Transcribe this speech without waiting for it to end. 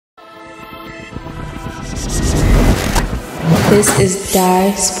This is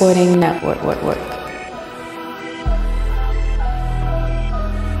Die Sporting Network.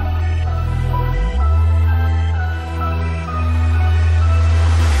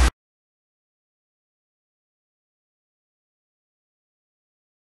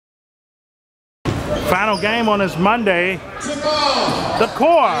 Final game on this Monday. The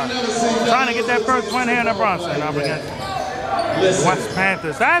Core trying to get that first win here in the Brunson up against West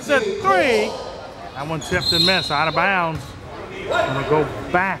Panthers. That's a three. That one tipped and missed, out of bounds. Gonna go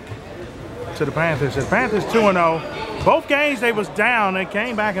back to the Panthers. The Panthers 2-0. Both games they was down. They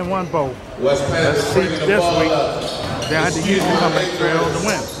came back and won both. Let's see this week. They had to use the comeback trail to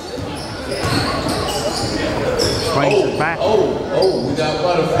win. Swings it back. We got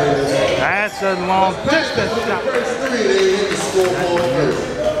Butterfield. That's a long distance shot.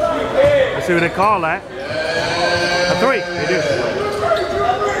 Let's see what they call that. A three. They do.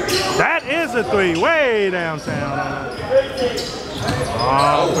 That is a three. Way downtown. Okay.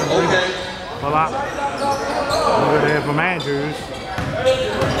 Pull out. Over there from Andrews.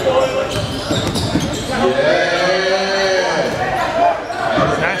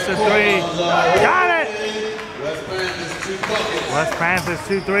 That's a three. Got it! West Panthers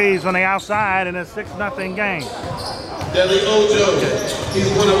 2 threes on the outside in a 6-0 game. He's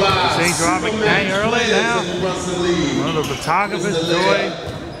one of our See Rob McDaniel early now. One of the photographers, Joy.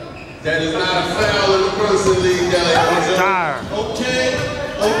 That is not a foul in the Brunson League, Deli Ojo.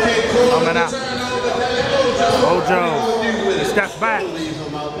 Okay, cool. Coming out. Ojo. He steps back. Deli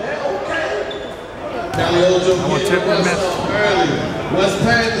Ojo. I want tip and miss. West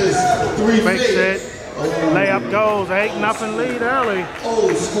Panthers 3 Fakes it. Layup goes. 8-0 lead early.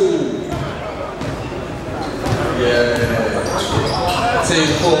 Old school. Yeah. Team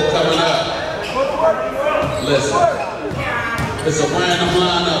 4 coming up. Listen. It's a random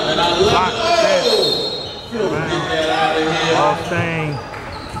lineup, and I love it. Get that out of here. All thing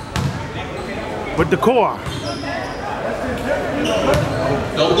with the Core.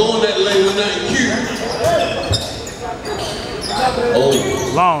 Don't go on that lane with nothing cute.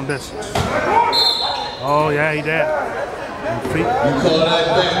 Long distance. Oh, yeah, he did. You call that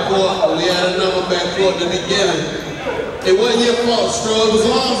backcourt, but we had another backcourt in the beginning. It wasn't your fault, Stro. It was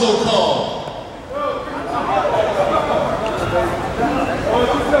Lonzo's call.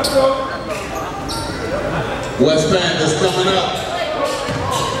 West Panthers coming up.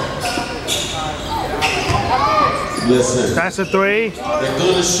 Listen. That's a three. They're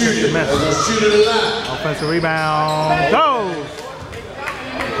going to shoot it. They're going to shoot it a lot. Offensive rebound. Goes.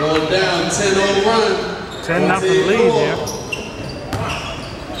 Going down 10-0 run. 10-0 lead here.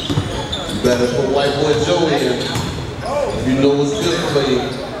 You better put white boy Joey in. You know what's good for you.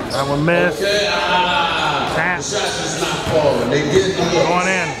 That one missed. Okay. The shot is not falling. They getting the looks. Going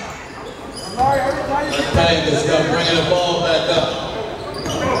in. Panthers got bringing the ball back up.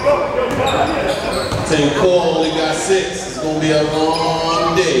 Team 4 only got 6. It's going to be a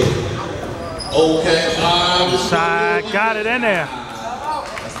long day. Okay. Side got it in there.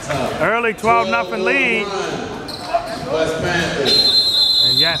 That's tough. Early 12-0 lead. West Panthers.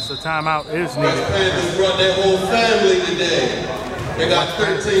 And yes, the timeout is needed. West Panthers brought their whole family today. They got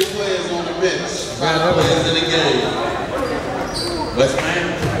 13 players on the bench. 5 players in the game. West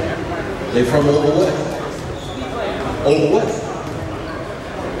Panthers. They from over west. Over west.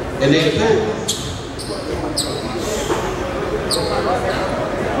 And they're the Panthers.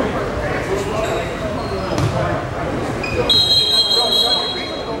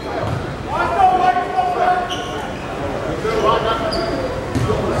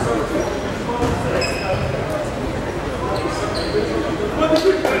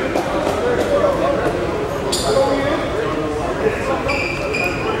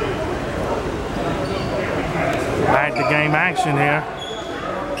 Back to game action here.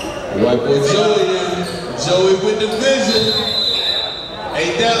 White boy Joey. Joey with the vision. Hey,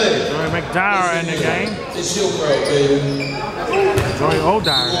 Deli. Joey McDowell in the game. It's your fault, baby. Joey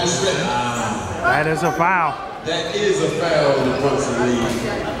O'Dyer. That is a foul. That is a foul in the Brunson League.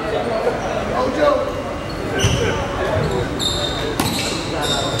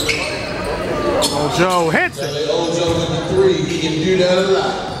 Ojo hits it. Ojo with the 3. He can do that a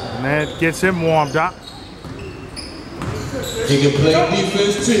lot. And that gets him warmed up. He can play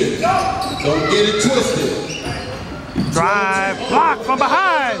defense too. Don't get it twisted. Drive, block from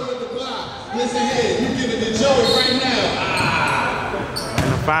behind. Listen here, you give it to Joey right now.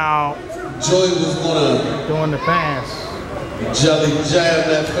 And a foul. Joey was gonna doing the pass. Jelly jab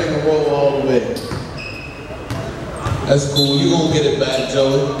that finger roll all the way. That's cool. You gonna get it back,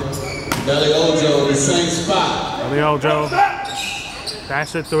 Joey. Deli Ojo in the same spot. Deli Ojo.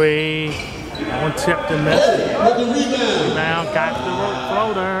 That's a three. That one tipped and missed. With the rebound. Rebound got the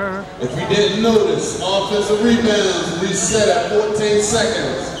floater. If you didn't notice, offensive rebounds reset at 14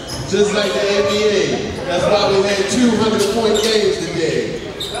 seconds. Just like the NBA. That's why we had 200-point games today.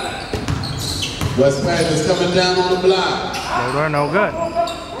 West Panthers coming down on the block. Floater, no good.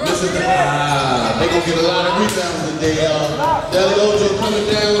 This is the, they gonna get a lot of rebounds today, y'all. Deli Ojo coming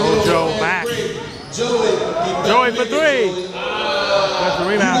down. Ojo back. Joey for three. That's the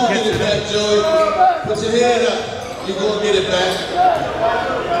rebound. You gonna get it back, Joey. Put your head up. You gonna get it back.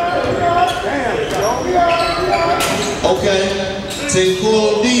 Okay. Take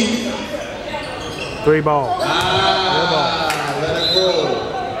full deep. 3 ball. Let it go.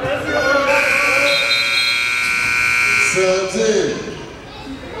 Subs in.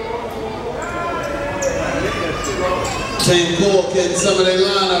 Team Core getting some of their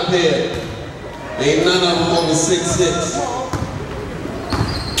line up here. Ain't none of them over 6'6".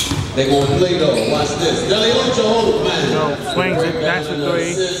 They gonna play though. Watch this. Deli Ocho, hold it, man. No, swings it. That's a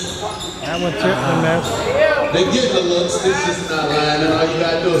 3. That one tipped and missed. They get the looks. This is not lying. And all you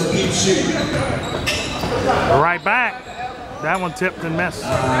gotta do is keep shooting. Right back. That one tipped and missed.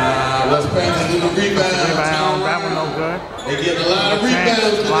 West Panthers do the rebound. That one no good. They get a lot of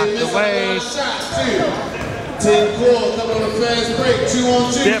rebounds, but they miss a lot of shots too. Team Core coming on a fast break. 2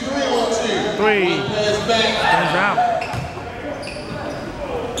 on 2, Dip. 3 on 2. 3. Pass back. Hands out.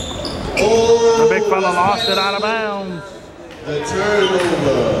 Oh, The big fella lost it out of bounds. The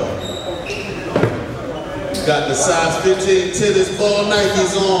turnover. Got the size 15 tennis ball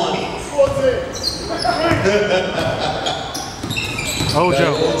Nikes on. Ojo.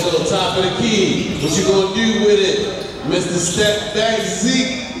 Ojo, top of the key. What you gonna do with it? Mr. Step Back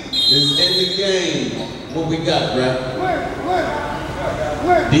Zeke is in the game. What we got, Brad?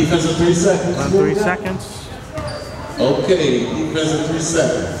 Defense of 3 seconds. 3 seconds. Okay, defense of 3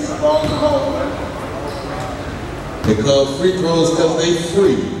 seconds. They call free throws because they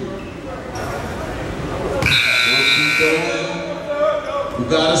free. We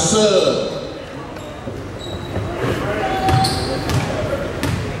got a sub.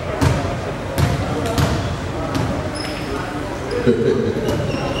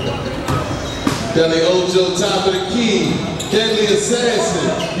 Deli Ojo, top of the key. Deadly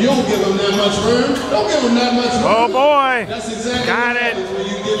assassin. You don't give him that much room. Don't give him that much room. Oh boy. That's exactly got what it. happens when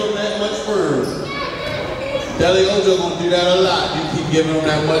you give him that much room. Deli Ojo gonna do that a lot. You keep giving him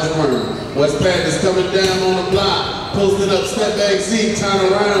that much room. West Panthers coming down on the block. Posted up, step back, Zeke,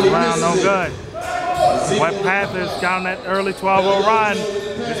 turn around. He misses No it. good. West Panthers got on that early 12-0 run.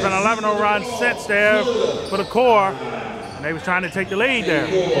 It's been an 11-0 run since there for the Core. And they was trying to take the lead there.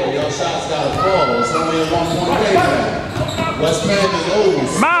 Your shots gotta fall. It's only a 1-point game now. West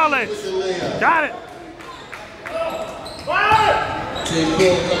Panthers, Mileage. Got it. Team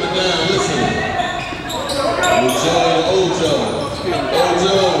Core coming down, listen. Enjoy Ojo.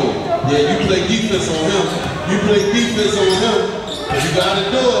 Ojo. Yeah, you play defense on him. You play defense on him. You gotta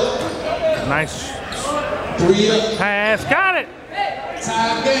do it. Nice 3 up. pass. Got it.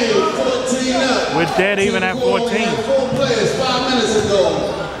 Tie game, 14 up. We're dead even at 14. We had 4 players 5 minutes ago.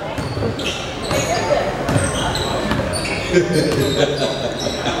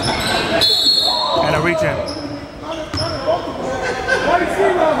 And a reach in.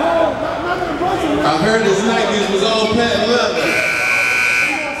 I heard his Nikes was all patent leather.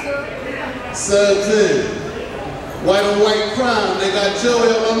 Subs in. White on white crime. They got Joey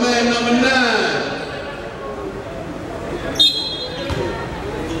on my man number 9.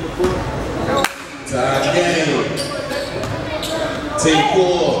 Tie game. Team 4.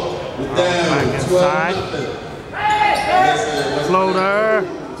 We're down. 12-0. Floater.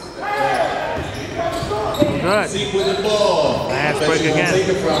 Good. Zeke with the ball. Fast I bet break you won't again. take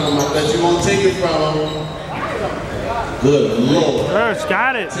it from him. I bet you won't take it from him. Good Lord. First,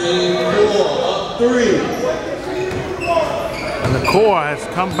 got it. Team 4 up 3. And the Core has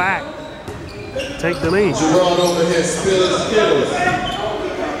come back. Take the lead. Gerard over here spilling skills.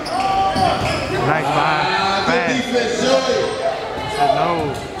 Nice buy. Good defense, Joey. No.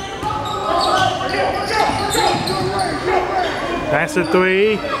 That's a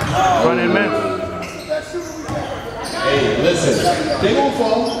 3. Front and miss. Hey, listen. They gonna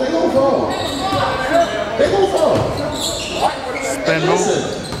fall. They gonna fall. They gonna fall. Spin move.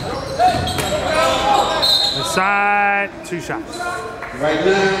 Inside. 2 shots. Right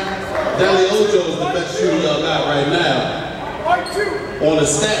now, Deli Ojo is the best shooter y'all got right now. On the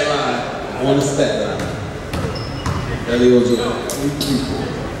stat line. On the stat line. Deli Ojo.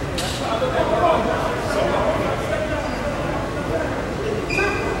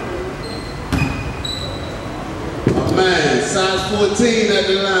 Man, size 14 at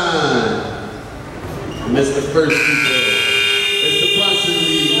the line. Missed the first two plays. It's the Brunson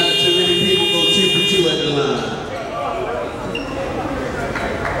league. Not too many people go 2 for 2 at the line.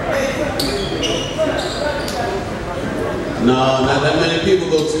 No, not that many people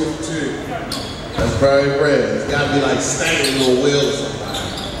go 2 for 2. That's very rare. It's got to be like standing on wheels.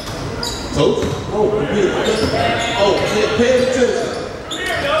 So, pay attention.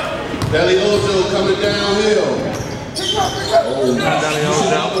 Deli Ojo coming downhill.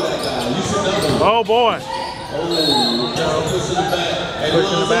 Oh boy. Pushing the back. And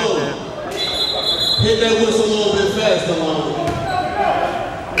pushing the back there. Hit that whistle a little bit faster, Lon.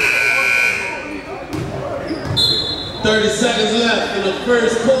 30 seconds left in the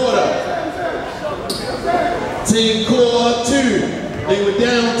first quarter. Team core up 2. They were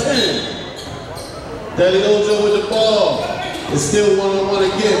down 10. Deli Ojo with the ball. It's still 1-on-1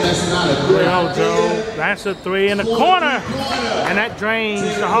 again. That's not a good idea. That's a 3 in the corner. And that drains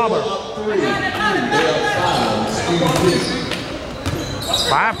the harbor.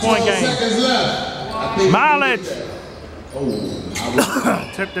 5-point game. Mileage.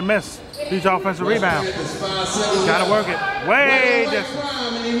 Tipped and miss. Huge offensive rebound. Gotta work it. Way different.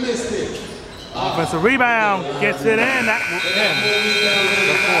 Offensive rebound. Gets it in. That will end.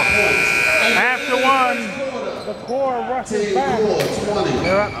 After 1. The core rushes back.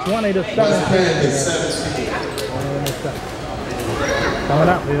 They're up 20 to 17. Coming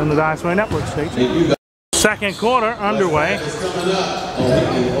up here on the Dye Sporting Network station. Second quarter underway. He's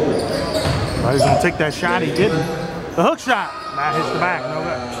gonna take that shot. He didn't. The hook shot. That hits the back. No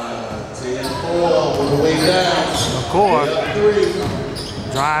good. The core.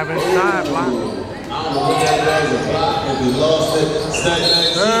 Drive inside. Block. I don't know what that was. A block. If he lost it, step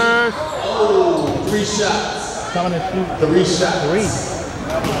back. 3 shots. Coming to shoot 3 shots. 3.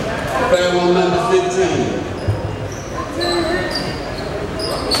 Fair one number 15.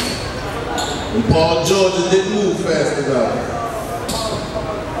 And Paul George didn't move fast enough.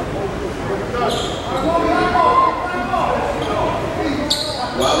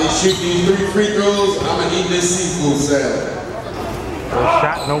 While he shoots these 3 free throws, I'm gonna eat this seafood salad. First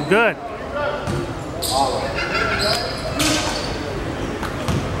shot, no good.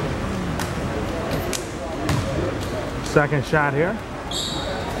 Second shot here.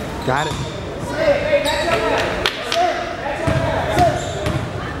 Got it.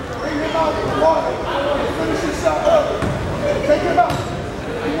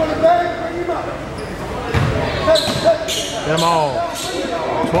 Get them all.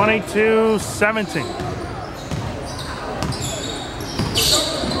 22-17.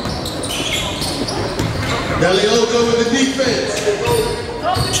 Deli Ojo with the defense.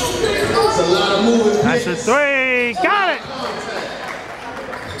 It's a lot of moving. That's a 3. Got it.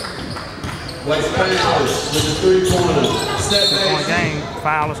 West Panthers with the 3-pointer. Step back. Game.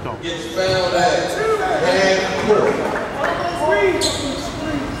 Foul. Let's go. Gets fouled at half court.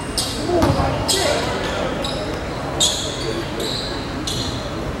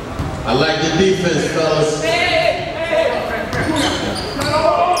 I like the defense, fellas.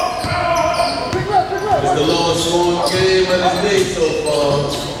 It's the lowest scoring game of the day so far.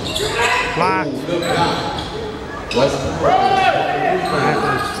 Block. Good block. West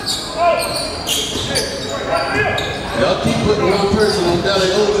Y'all keep putting one person on Deli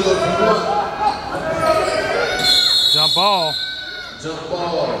Ojo if you want. Jump ball. Jump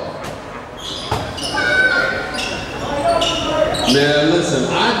ball. Now listen,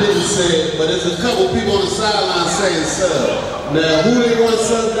 I didn't say it, but there's a couple people on the sideline saying sub. Now who they want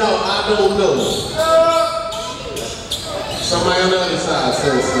subbed out, I don't know. Somebody on the other side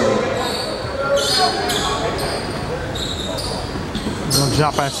says sub. Gonna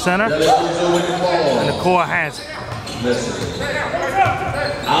jump at center. And the core has it. Listen.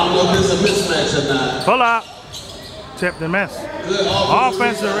 I don't know if it's a mismatch or not. Pull up. Tipped and miss. Good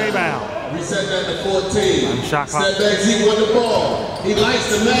offensive rebound. Reset that to 14. Shot clock. Step back, Zeke with the ball. He likes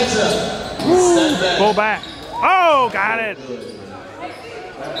the matchup. Step back. Pull back. Oh, got it.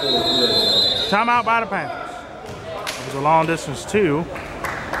 Timeout by the Panthers. It was a long distance too.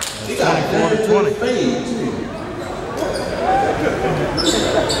 24-20.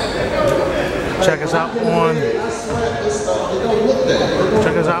 Check us out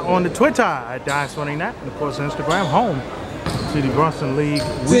on the Twitter at Dye Sporting Net, and of course Instagram, home to the Brunson League.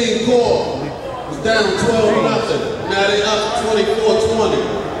 Team core was down 12-0. Now they up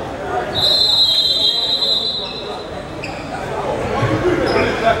 24-20.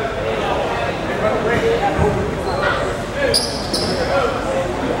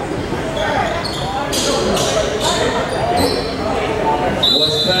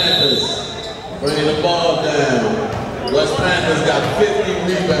 West Panthers bringing the ball down. West Panthers got 50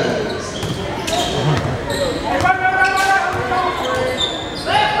 rebounds.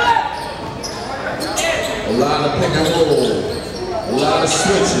 lot of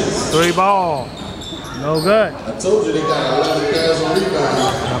switches. 3 ball. No good. I told you they got a lot of guys on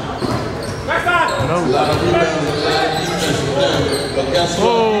rebounds. No. A lot of rebounds and a lot of defense for them. But guess what?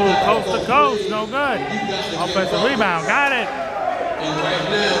 Oh, coast to coast. No good. Offensive rebound. Got it. And right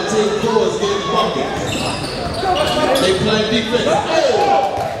now, Team 4 is getting buckets. They play defense.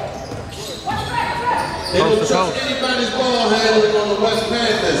 Oh! They don't trust anybody's ball handling on the West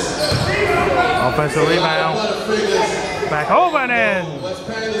Panthers. Offensive rebound. Back over and in. West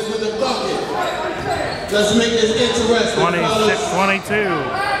Panthers with the bucket. Let's make this interesting. 26-22.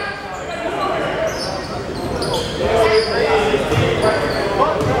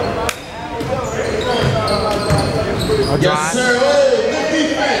 Yes, sir. Oh, good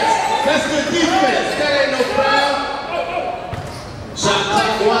defense. That's good defense. That ain't no foul. Shot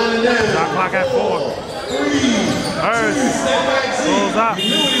clock winding down. Shot clock at 4. 3, 2, step back, pulls up. You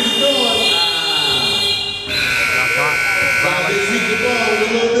knew what he was doing. Trying to keep the ball with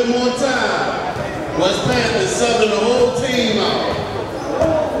a little bit more time. West Panthers subbing the whole team out.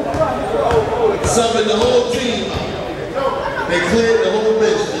 Subbing the whole team out. They cleared the whole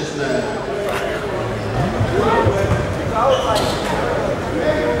bench just now.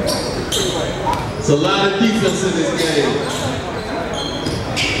 It's a lot of defense in this game.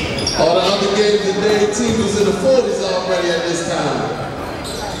 All the other games today, team was in the 40s already at this time.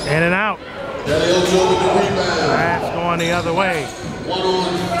 In and out. Delly Ojo with the rebound. That's going the other way.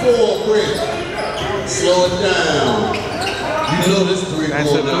 1-on-4 break. Slow it down. You know this 3 That's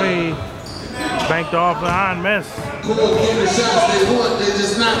going a 3. Banked off behind, miss. Cool, getting the shots they want, they're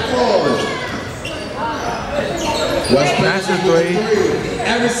just not falling. West That's a 3.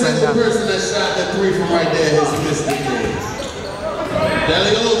 Every single person that shot that 3 from right there has missed the game.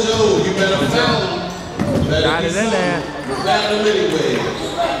 Delly Ojo, you better foul him. Got it in there. Foul him anyway.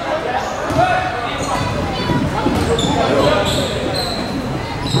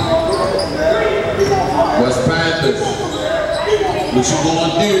 West Panthers, what you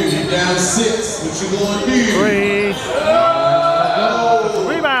gonna do? You down 6. What you gonna do? 3.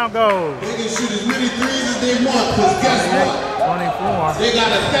 Rebound goes. They can shoot as many 3s as they want, because guess what? 24. They got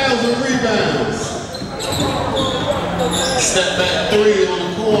 1,000 rebounds. Step back 3 on the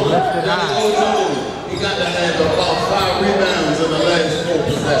corner. Delly Ojo, he got to have about 5 rebounds in the last 4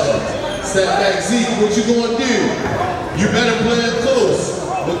 possessions. Step back Zeke, what you gonna do? You better play it close.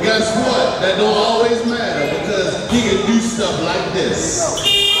 But guess what? That don't always matter, because he can do stuff like this.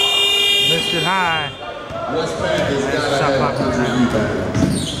 Missed it high. West Panthers gotta have 100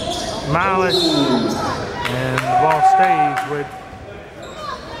 rebounds. Mileage. And the ball stays with.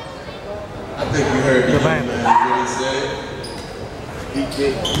 I think you heard the man what he said.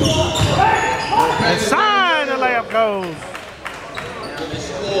 Inside the layup goes.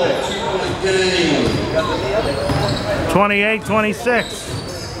 28-26.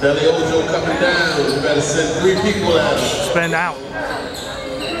 Delly Ojo coming down. You better send 3 people at him. Spin out.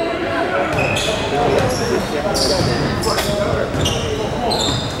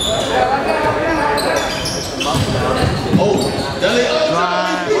 Oh, Delly Ojo,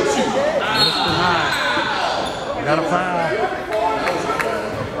 Drive. he beat you. Got a foul.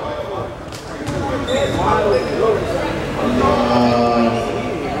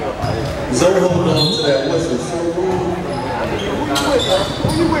 Zoe hold on to that whistle so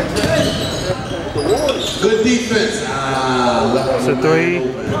good defense. It's a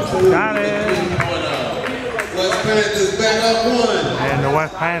 3. Got it. West Panthers back up 1. And the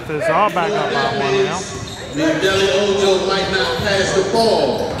West Panthers are back up by 1 now. Delly Ojo might not pass the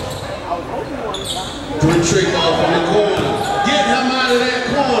ball. Good trick off in the corner. Get him out of that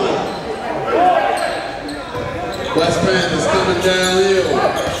corner. West Panthers coming downhill.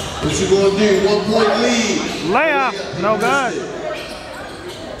 What you gonna do? 1-point lead. Layup. No good.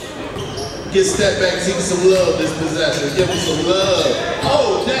 Get step back, see some love this possession. Give him some love.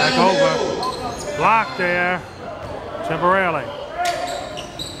 Oh, Back downhill. over. Blocked there. Temporarily.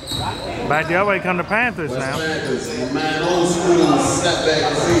 Back the other way come the Panthers West now. Panthers, man, old school step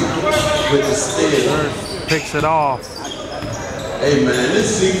back see with the steal. Picks it off. Hey man, this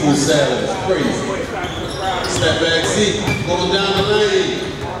sequel salad is crazy. Step back see, going down the lane.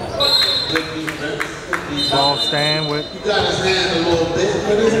 Good defense. Ball stand with. You got his hand a little bit,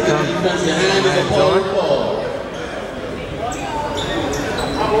 but it's good defense. Your hand is a part of the ball.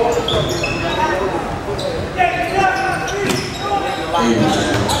 Hey man.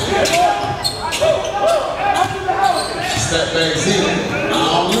 Step back Z. I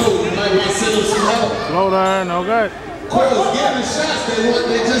don't know, you might want to send him some help. Floater, no good. Coils getting the shots they want,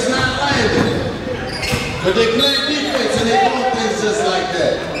 they just not landing. But they play defense and they doing things just like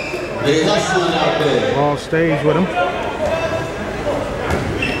that. They hustling out there. Ball stays with him.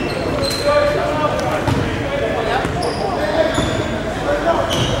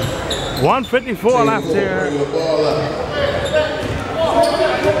 1:54 left here.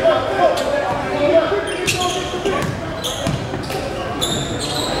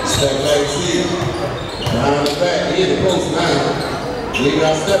 Step back, see. Behind the back, he in the post now. Leave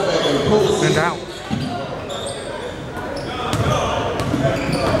our step back in the post. And out.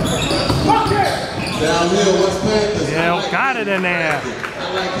 Downhill, West Panthers. Yeah, like got it in there. I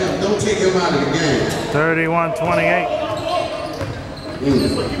like him. Don't take him out of the game. 31-28. I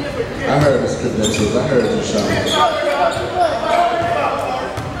heard his credentials. I heard you, Sean.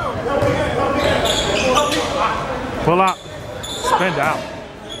 Pull up. Spin down.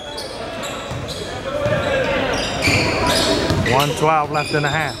 1:12 left in the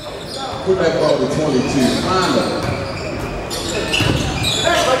half. Put that ball to 22. Find him.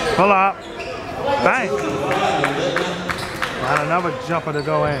 Pull up. Bang. Got another jumper to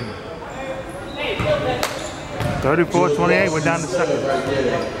go in. 34-28. We're down to second.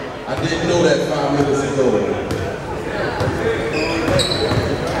 I didn't know that 5 minutes ago.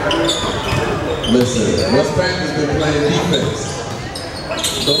 Listen, West Panthers been playing defense.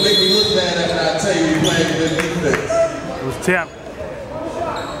 Don't make me look bad after I tell you you're playing good defense. It was tipped.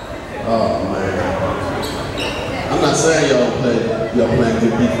 Oh man. I'm not saying y'all playing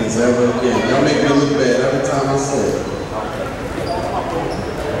good defense ever again. Y'all make me look bad every time I say it.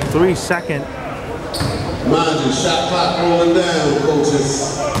 3 seconds. Mind you, shot clock rolling down,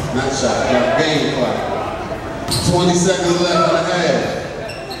 coaches. Not shot clock, game clock. 20 seconds left in the half.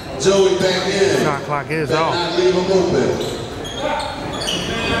 Joey back in. Shot clock is off. Not leave him open.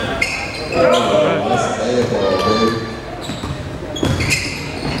 That's a bad ball, baby.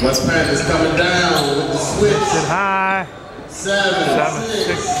 West Panthers coming down with the switch. Get high. 7,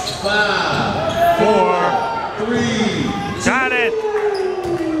 6, 5, 4, 3. Got it.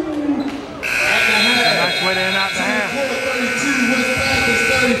 Nice way to end out the half.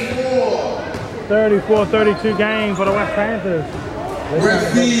 34-32 game for the West Panthers.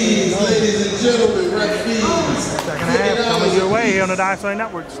 Ref fees, ladies and gentlemen, ref fees. Second half coming your way here on the Dynasty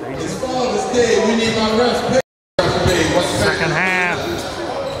Network station. It's Father's Day, we need my refs paid. Second half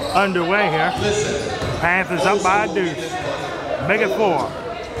underway here. Listen. Panthers up by a deuce. Make it 4.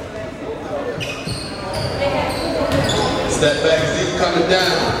 Step back, Zeke coming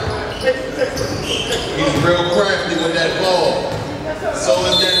down. He's real crafty with that ball. So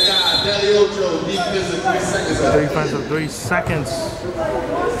is that guy, Deli Ocho, defensive 3 seconds. Defensive 3 seconds.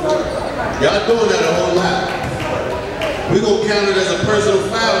 Y'all doing that a whole lot. We're going to count it as a personal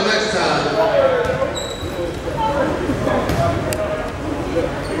foul next time.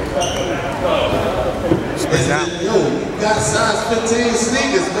 Yo, you got size 15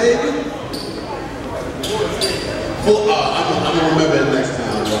 sneakers, baby. I'm going to remember it next time.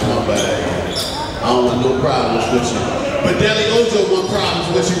 My bad. I don't want no problems with you. But Deli Ojo want problems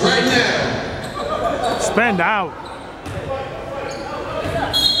with you right now. Spend out.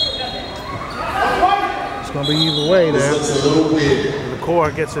 It's going to be either way there. This looks a little weird. The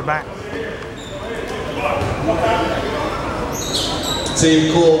core gets it back.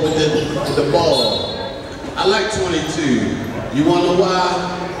 Team core with the ball. I like 22. You want to know why?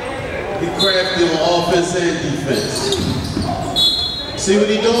 He crafty on offense and defense. See what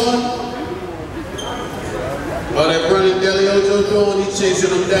he doing? All that running Deli Ojo doing, he chasing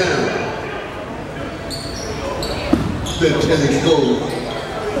them down. Then Kelly goes.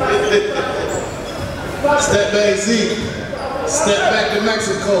 Step back Zeke. Step back to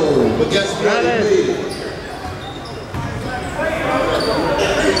Mexico. But guess what he made?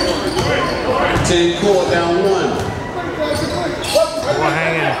 Team core down 1. We're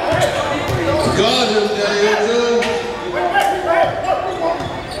hanging. Guard him, Deli Ojo.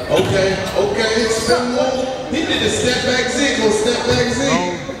 Okay. Step move. He did a step back Zeke on step back Zeke.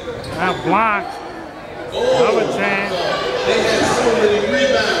 Oh, that blocked. Another chance. They had so many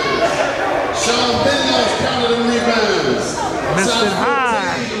rebounds. Sean Benlos counted them rebounds. Missed it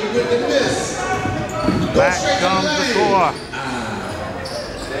high. With the miss. Back comes the core.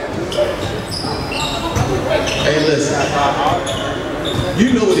 Hey, listen. You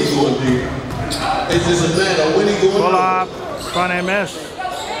know what he's going to do. It's just a matter of when he's going to do it. Pull up. Front end miss.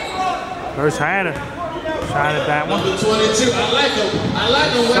 First hander. Shot at that one. Number 22. I like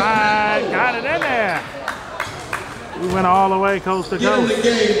him. Side. Got it in there. We went all the way coast to Get him coast. the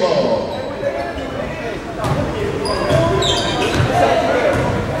game ball.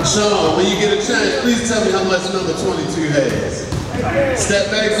 Sean, when you get a chance, please tell me how much number 22 has. Step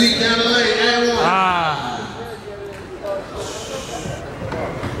back, Zeke down the lane, and 1.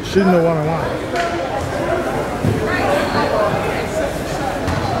 Shouldn't have won a line.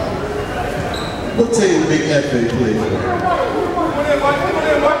 What team Big F they play for?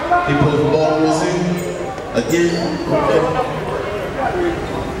 He He put the Baltimore again. Okay.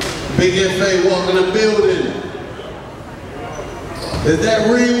 Big F.A. walking in the building. Is that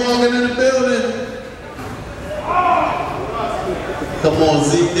Reed walking in the building? Come on,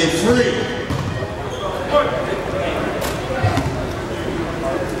 Zeke, they free.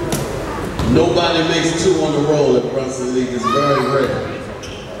 Nobody makes 2 on the roll at Brunson League. It's very rare.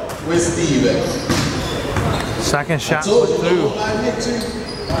 Where's Steve at? Second shot for 2.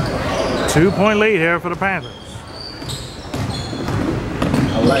 2-point lead here for the Panthers.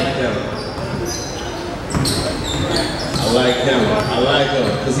 I like him. I like him. I like him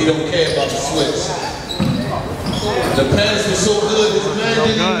because he don't care about the switch. The pass was so good, his man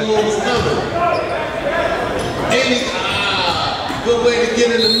didn't even know it was coming. Good way to get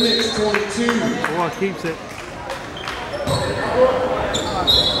in the mix, 22. Boy keeps it.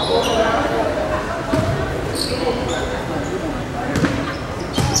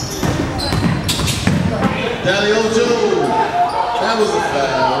 Dally Ojo, that was a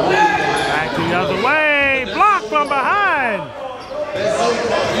foul. Back the other way, blocked from behind. That's so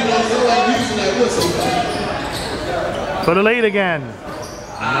far. You know, it's like using that whistle. For the lead again.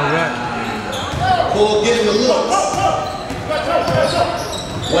 Cole getting the looks.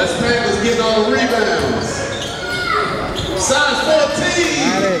 West Panthers getting all the rebounds. Size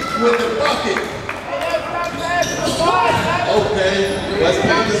 14 with the bucket. Okay, West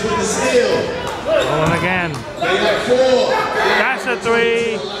Panthers with the steal. Rolling again. They got 4. That's a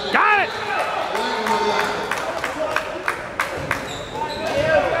 3. Got it!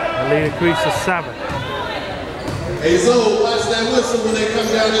 The lead increased to 7. Hey Zo, watch that whistle when they come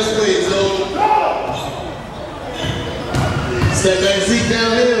down this way, Zo. Step back, Zeke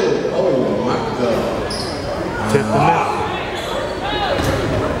downhill. Oh my God. Tip the middle.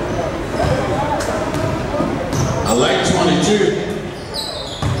 I like 22.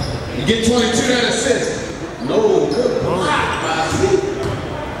 You get 22 that assist. No, good block by Zeke.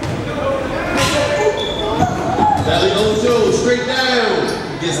 Dally Ojo, straight down.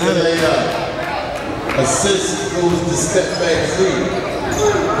 Gets the layup. Assist goes to step back Zeke.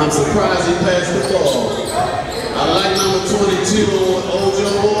 I'm surprised he passed the ball. I like number 22 on Ojo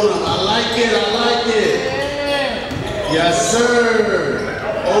on him. I like it, I like it. Yes, sir.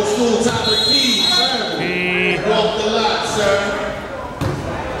 Old school top of the key, sir. Walk the lot, sir.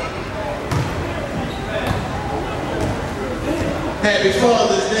 Happy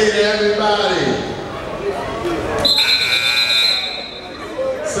Father's Day to everybody.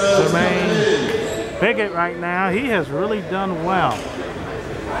 Jermaine Pickett right now, he has really done well.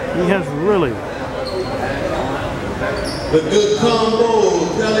 He has really. The good combo,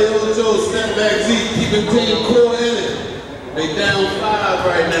 Dally Ojo, step back Zeke, keeping team core in it. They down 5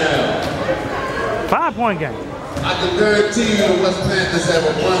 right now. 5-point game. I can guarantee you the West Panthers have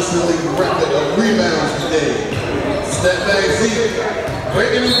a Brunson League record of rebounds today. Step back Zeke,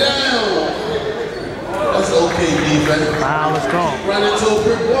 breaking it down. That's okay defense. Wow, let's go. Run into a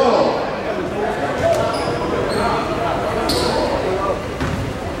brick wall.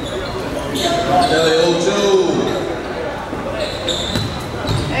 Dally Ojo.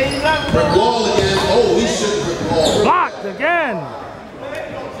 Brick wall again. Oh, he should brick wall. Blocked again.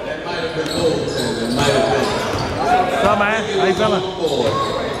 That might have been goaltending. It might have been. What's up, man? How you feeling?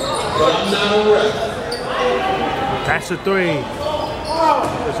 But I'm not a ref. That's a 3.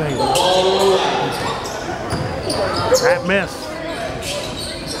 That miss.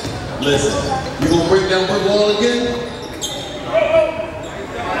 Listen, you gonna break down brick wall again?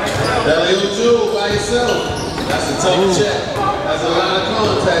 Dally Ojo by yourself. That's a tough check. That's a lot of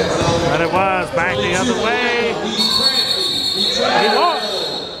contact, though. But it was back the other way. He walked.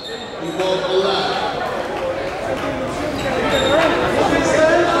 He walked a lot.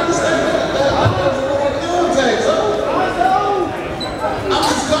 I'm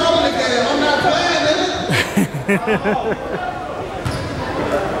just calling the game. I'm not playing it.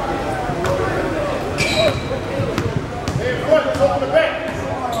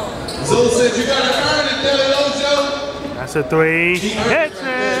 Zo said you gotta earn it, Dally Ojo. That's a 3. Hits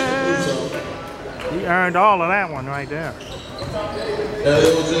it. He earned all of that one right there.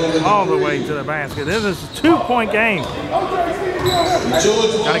 All the way to the basket. This is a 2-point game.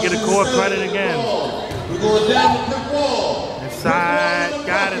 Gotta get a core credit again. We're going down the brick wall. Inside,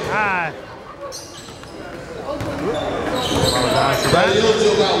 got it high. Dally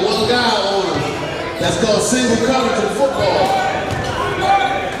Ojo got one guy on him. That's called single coverage in football.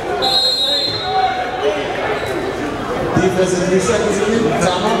 Defense in 3 seconds again.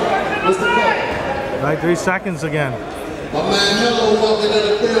 Timeout. What's the call? Right, 3 seconds again. My man Mello walking in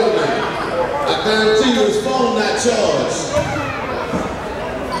the building. I guarantee you his phone not charged.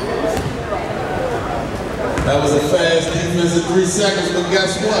 That was a fast defense in 3 seconds, but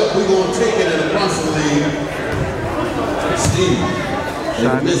guess what? We're going to take it in the Brunson league. Steve, they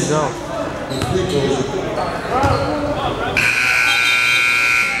missed the free throws.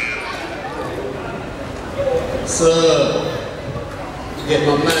 So, get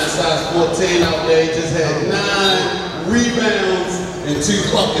my man size 14 out there. He just had 9 rebounds and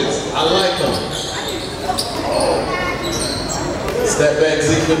 2 buckets. I like him. Step back,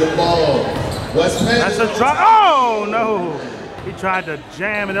 Zeke with the ball. West Panthers. That's a drop. Oh, no. He tried to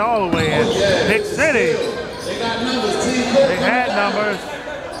jam it all the way in. Big City. They got numbers. They had numbers.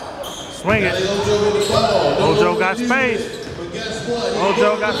 Swing it. Ojo got space.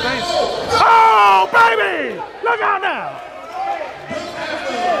 Ojo got space. Oh, baby! Look out now.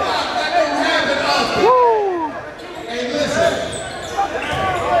 Woo! Hey, listen.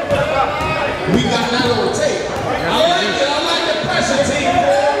 We got that on tape. I like it. I like the pressure team.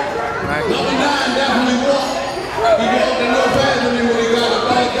 Number 9 definitely walked. He walked in no faster than when he got the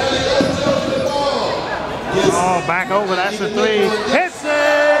ball. Kelly Ojo to the ball. Oh, back over. That's a 3. Hits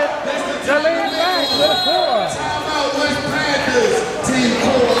it. The lead back to the 4. Timeout, West Panthers. Team 4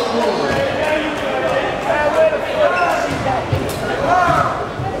 up 1.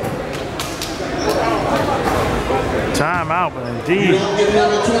 Timeout, but indeed. You don't get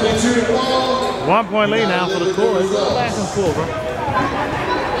number 22 the ball. 1 point lead now for the core. It's back and forth, bro.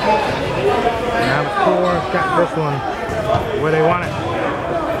 Now the core got this one where they want it.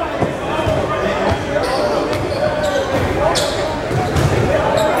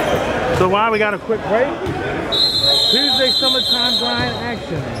 So while we got a quick break, Tuesday summertime grind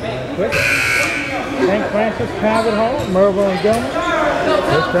action. Quick. St. Francis, Calvert Hall, Merville and Gilman.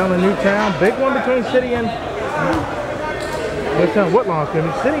 This down in Newtown. Big one between City and Woodlawn.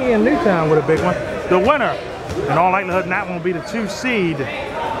 City and Newtown with a big one. The winner, in all likelihood, that one will be the 2 seed.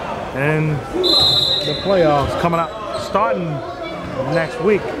 And the playoffs coming up, starting next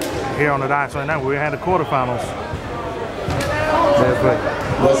week here on the Dice right now. We had the quarterfinals. That's right.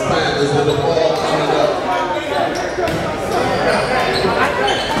 West Panthers with the ball coming up.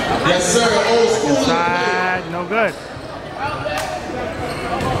 Yes, sir. Old school. Inside, no good.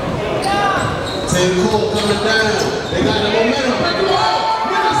 Team Cole coming down. They got the momentum.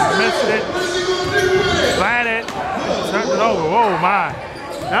 Missed it. Flat it. Turned it over. Whoa, my.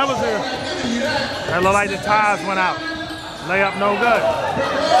 That was it. That looked like the tires went out. Layup no good.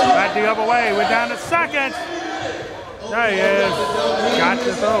 Back the other way. We're down to second. There he is. Got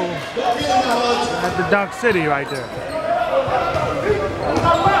the throw. At the Dunk City right there.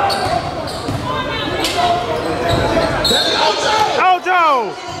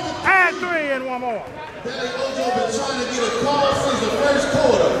 Ojo! Add 3 and 1 more. Ojo been trying to get a call since the first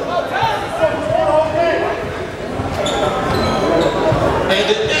quarter. At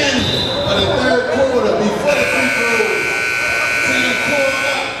the end of the 3rd quarter, before the free throws, team Cole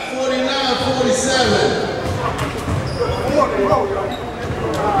up 49-47.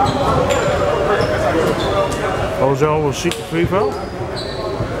 Ojo will shoot the free throw.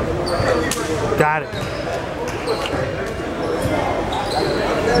 Got it.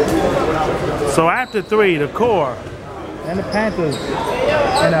 So after 3, the core and the Panthers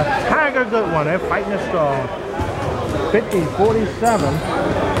and a tiger good one. They're fighting it strong. 50-47.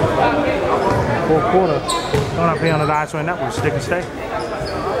 4th quarter. Going up here on the Dice right now. We're stick and stay.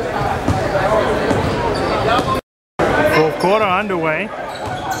 4th quarter underway.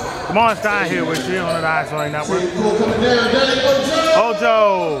 Come on, Stein here with you on the Dice right now.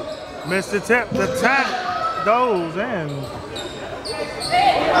 Ojo missed the tip. The tap goes in.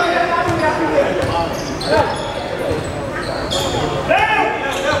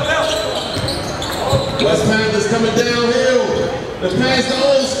 West Panthers coming downhill. The pass to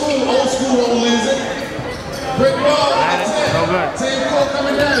old school. Old school won't lose it. Brick ball. No good. Team Cole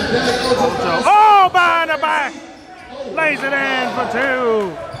coming down. Oh, behind the back. Lays it in for 2.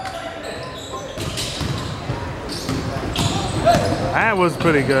 That was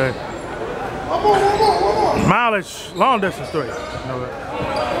pretty good. Mileage, long distance 3. No good.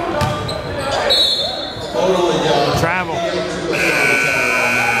 Travel.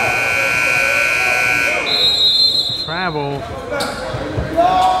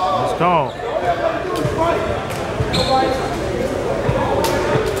 Let's go.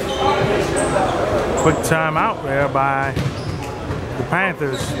 Quick timeout there by the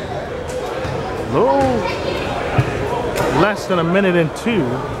Panthers. Little less than a minute and 2.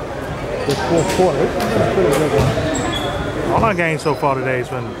 This 4th quarter. This is a pretty good one. All our games so far today has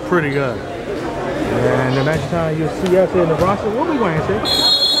been pretty good. And the next time you'll see us here in the Brunson, we'll be wearing it.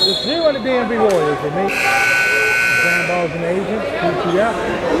 The 0 and the DMV Warriors with me. Sandballs and agents, PTF,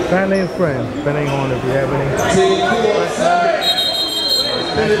 family and friends, depending on if you have any.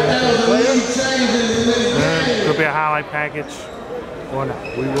 Could be a highlight package or not.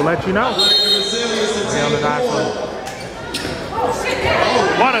 We will let you know. Be on the dot for you.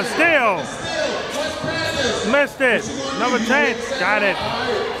 What a steal! Missed it. Another chance. Got it.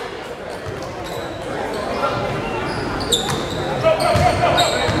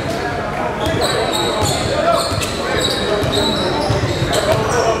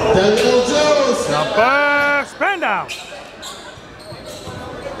 Jumper. Spin down.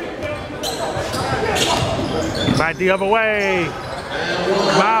 Back the other way.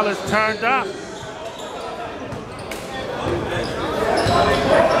 Ball is turned up.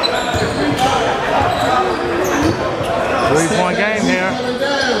 Three-point game here.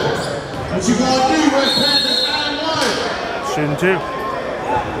 What you gonna do, West Panthers 9-1? Shooting two.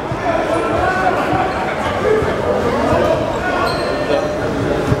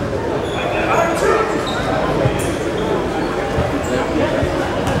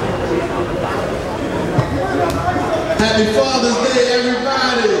 Happy Father's Day,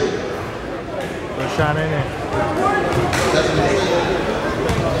 everybody. Good shot in there. That's what I'm saying.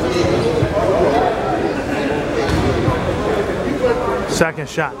 Second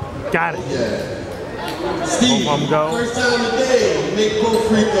shot. Got it. Yeah. Steve, both of them go. First time today, make both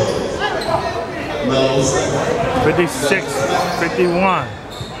free throws. No. 56-51.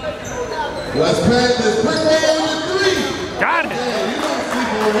 West Panthers, quick way on the three. Got it. Man, you don't sleep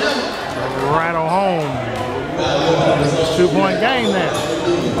on him. Right on home. 2-point game there.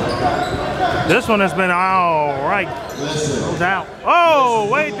 This one has been all right. No doubt. Oh,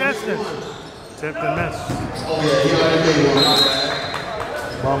 way distance. Tipped and missed. Oh, yeah, he already made one.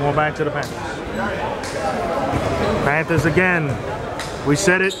 Ball going back to the Panthers. Panthers again. We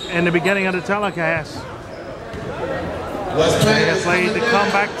said it in the beginning of the telecast. They have played the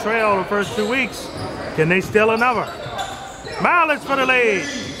comeback trail the first 2 weeks. Can they steal another? Mallets for the lead.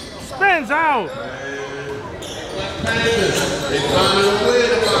 Spins out. Panthers, they finding a way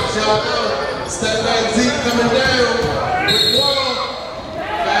to box y'all out. Step back, Zeke coming down. Quick wall.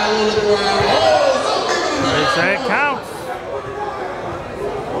 Foul on the ground. Oh, They say it counts.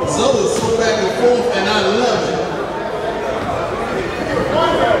 Zoe is so back and forth, and I love it.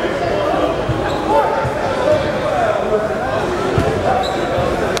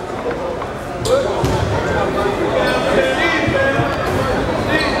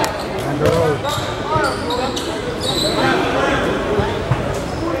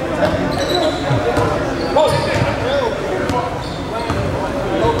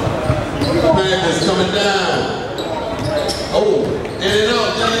 Panthers coming down. Oh, in and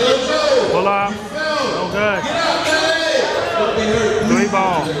out, Daniel Joe. Pull up. No good. Get out, Danny. Don't be hurt. Three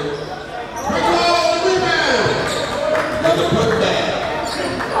ball. Quick ball, rebound. There's a putback.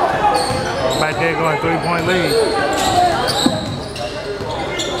 Back there going 3-point lead.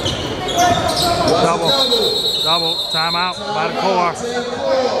 Double. Timeout by the core.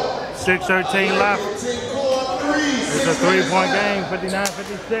 6:13 left. It's a 3-point game,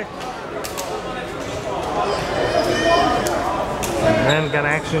 59-56. And got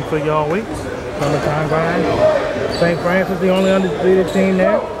action for you all week. Summertime grind. St. Francis, the only undefeated team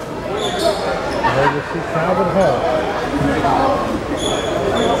there. There's the 6 Calvert Hall.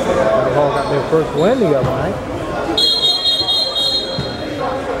 Calvert Hall got their first win the other night.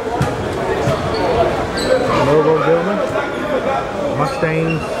 Novo Gilman.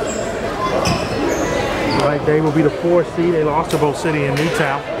 Mustangs. Like they will be the 4th seed. They lost to Bowl City in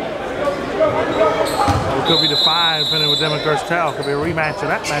Newtown. It could be the 5, depending with them and Gerstel. Could be a rematch of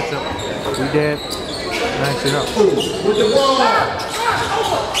that matchup. We did match it up. With the ball.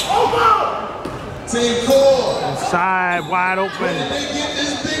 Team core. Inside, wide open.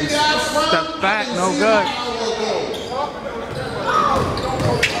 Step back, no good.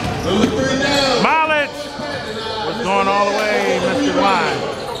 Number 3 down. Mileage was going all the way, Mr. Wide.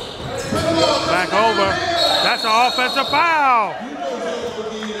 Back over. That's an offensive foul.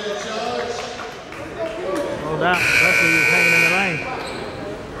 No doubt, especially he was hanging in the lane.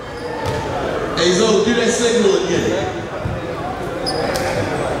 Hey, Zo, do that signal again.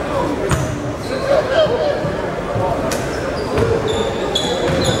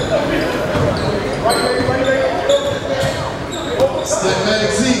 Step back,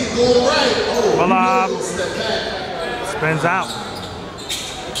 Zeke, going right. Pull up. Step back. Spins out.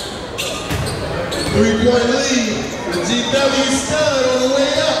 3-point lead. The GW stud on the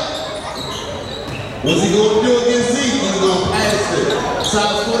way up. What's he going to do against Zeke? He's going to pass it.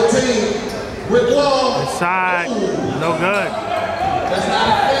 Size 14. Brick wall. Inside. No good. That's not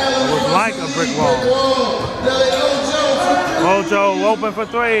a foul. It was like a brick wall. Ojo open for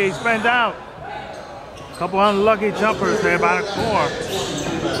three. He's spent out. Couple unlucky jumpers there by the core.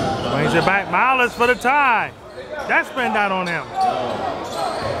 Brings it back. Miles for the tie. That's spent out on him.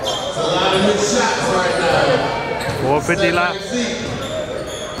 It's a lot of good shots right now. 4:50 left.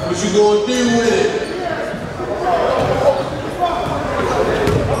 What you gonna do with it?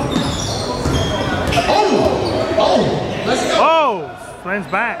 Oh, let's go. Oh, spins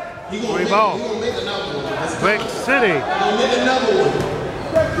back. Three ball. Big City.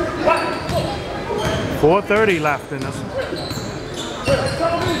 4:30 left in this one.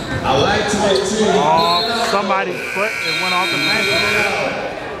 I like to it too. Off somebody's foot. It went off the Panthers.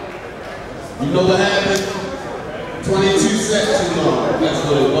 You know what happened? 22 seconds too long. That's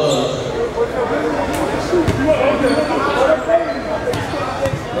what it was.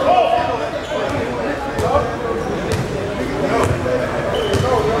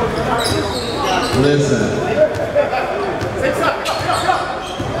 Listen.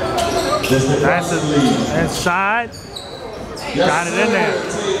 That's it. Inside. Got it in there.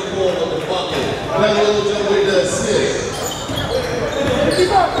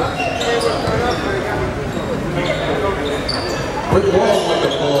 With the ball with the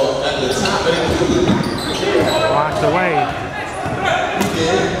ball at the top of the key. Blocked away.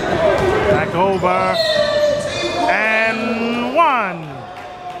 Back over. And one.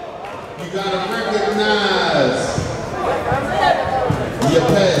 You gotta recognize your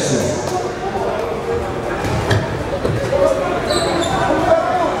passes.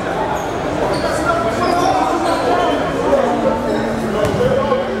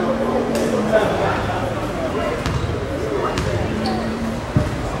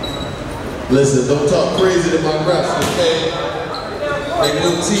 Listen, don't talk crazy to my refs, okay? They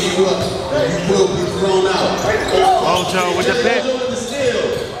will tee you up, and you will be thrown out. Ojo with the pick.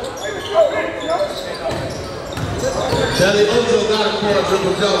 Daddy Ojo got a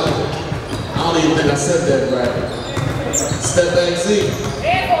quadruple double. I don't even think I said that right. Step back, see.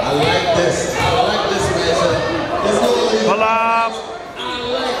 I like this. I like this matchup. Pull up.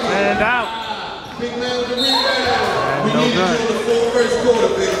 And out. Big man with the rebound. We No need you good. in the full first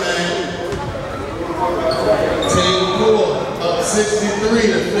quarter, big man. Team 4 up 63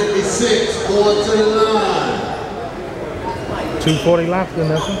 to 56, going to the line. 2:40 left in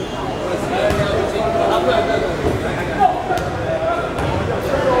this one.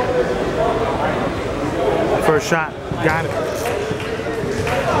 First shot, got it.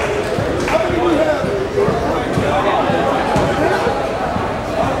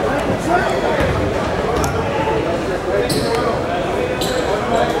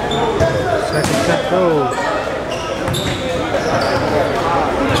 Second set goes.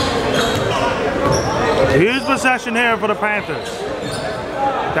 Huge possession here for the Panthers.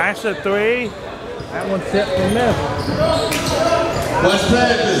 That's a three. That one's tipped and missed. West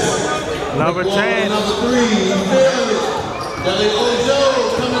Panthers. Another chance. Number 3, you feel it. Daddy Ojo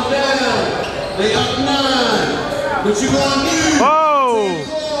coming down. They up 9. What you gonna do? Oh!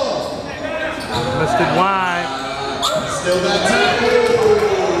 Missed it wide. Still got time.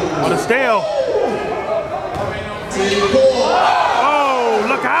 What a steal. Team 4. Oh,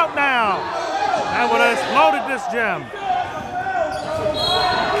 look out now. That would have exploded this gem.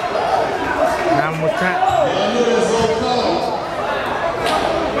 Now was tapped. Y'all knew this was all call.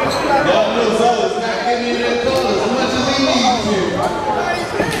 Y'all knew Zoe's not giving you that call as much as he needs to.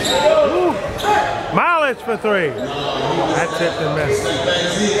 Mileage for three. That's it and missed.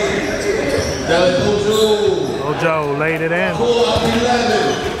 Daddy Ojo. Ojo laid it in. 4 up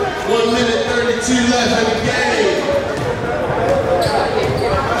 11. 1 minute 32 left in the game.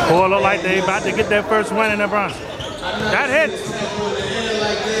 Boy, look like they about to get their first win in the Brunson. That hits.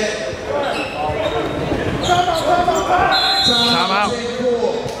 Time out.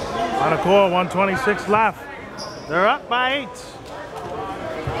 On the core, 126 left. They're up by 8.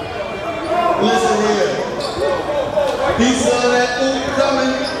 Listen here. He saw that oop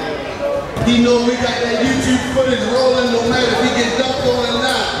coming. He know we got that YouTube footage rolling no matter if he gets dunked on or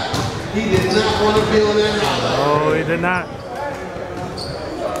not. He did not want to be on that highlight. Oh, he did not.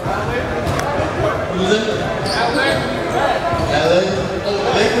 Who's that? LA? Oh,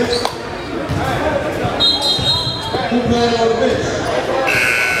 Lakers? Who playing on the bench?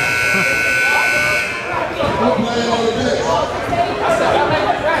 Who playing on the bench?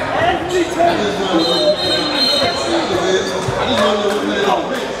 I just want to know who playing on the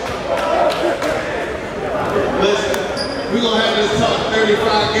bench. Listen, we're going to have this talk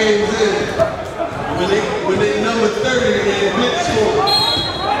 35 games in. When they number 30 and bench score,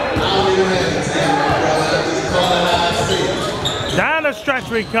 I don't even have to tell you, my brother. I just call it how I see it. Down the stretch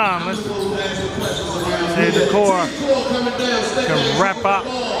we come. Let's see Hey, the core can wrap up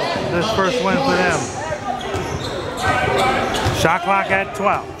this first win for them. Shot clock at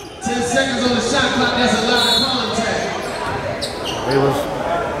 12. 10 seconds on the shot clock, that's a lot of contact. I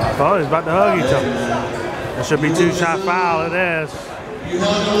thought he was about to hug each other. It should be 2-shot foul, it is. You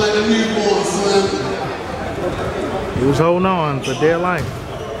hug him like a newborn, Slim. He was holding on for dear life.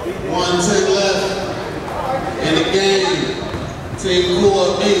 1 tick left in the game. Team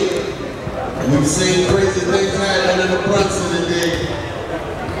core 8. We've seen crazy things happen in the Brunson today.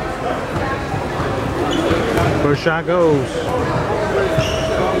 First shot goes.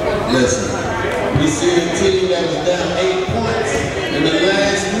 Listen, we see a team that was down 8 points in the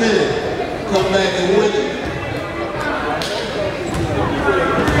last minute come back and win it.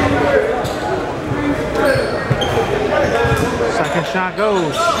 Second shot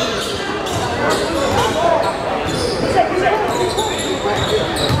goes.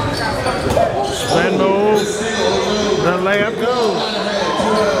 Spin move. The layup goes.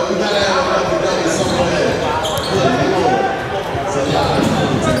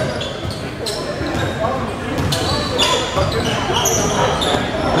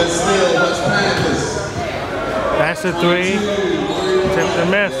 But still, West Panthers. That's a 3. Tipped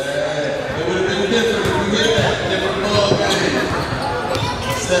and miss. It would have been different if we hit that. Different ball game.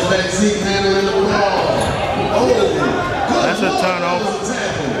 Step back, Zeke handling the ball. Oh, that's a turnover.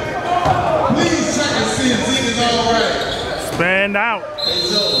 Please check and see if Zeke is all right. Spin out. Hey,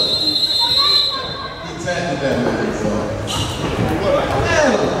 Zoe. He tackled that man, so.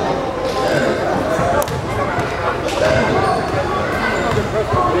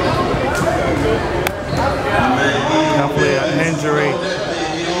 Hopefully an injury.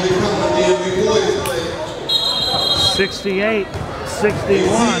 68,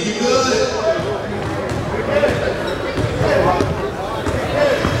 61.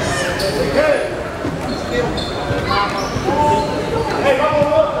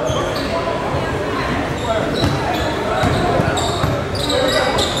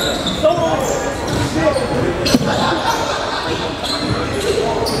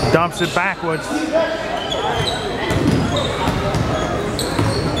 Dumps it backwards.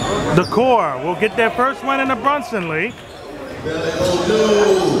 The core will get their first win in the Brunson League. In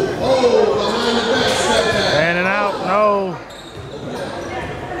and out, no.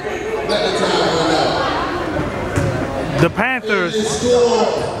 The Panthers,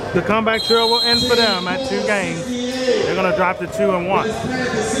 the comeback trail will end for them at 2 games. They're going to drop to 2-1.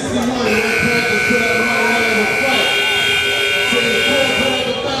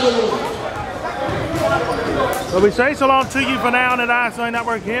 So we say so long to you for now on the ISO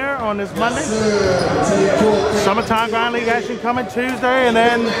Network here on this Monday. Summertime Grind League action coming Tuesday, and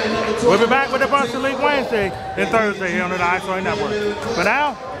then we'll be back with the Brunson League Wednesday and Thursday here on the ISO Network. For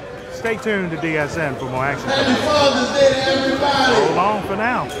now, stay tuned to DSN for more action. So long for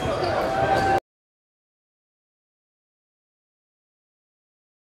now.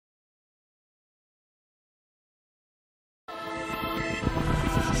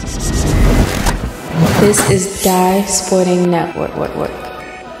 This is Die Sporting Network.